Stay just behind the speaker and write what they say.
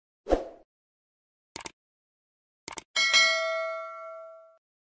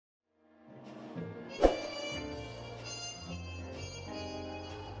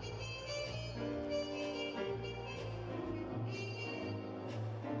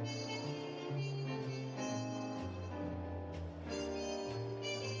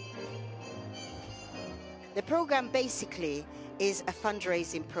The program basically is a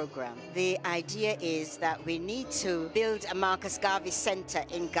fundraising program. The idea is that we need to build a Marcus Garvey Center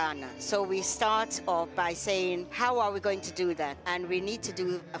in Ghana. So we start off by saying, how are we going to do that? And we need to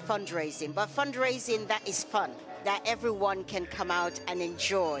do a fundraising, but fundraising that is fun, that everyone can come out and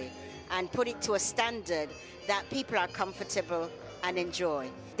enjoy, and put it to a standard that people are comfortable and enjoy.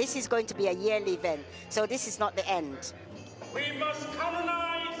 This is going to be a yearly event, so this is not the end. We must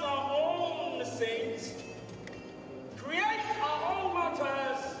canonize our own saints, create our own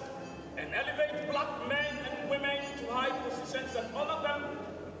martyrs, and elevate black men and women to high positions and honor them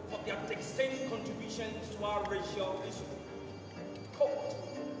for their distinct contributions to our racial history. Quote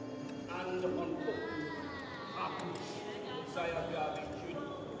and unquote. Marcus Mosiah Garvey Jr.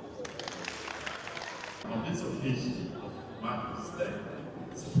 On this occasion of Marcus' death,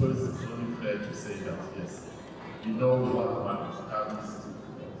 I suppose it's only fair to say that yes, we know what Marcus Garvey stood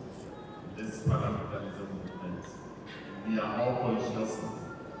for, this Pan-Africanism movement. We are all conscious of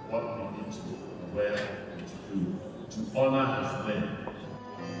what we need to be aware and to do to honor his name.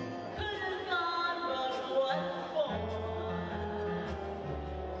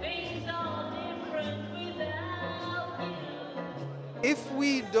 If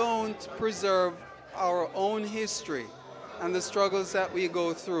we don't preserve our own history and the struggles that we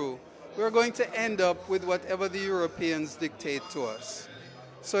go through, we're going to end up with whatever the Europeans dictate to us.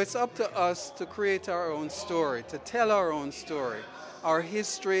 So it's up to us to create our own story, to tell our own story, our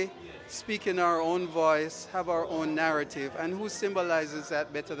history, speak in our own voice, have our own narrative, and who symbolizes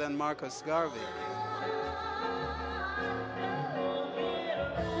that better than Marcus Garvey?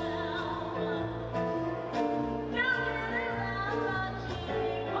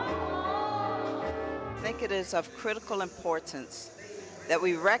 I think it is of critical importance that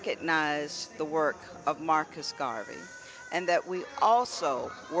we recognize the work of Marcus Garvey and that we also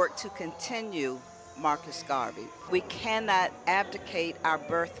work to continue Marcus Garvey. We cannot abdicate our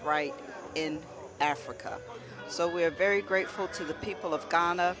birthright in Africa. So we are very grateful to the people of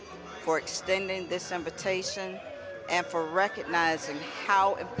Ghana for extending this invitation and for recognizing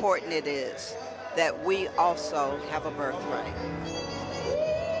how important it is that we also have a birthright.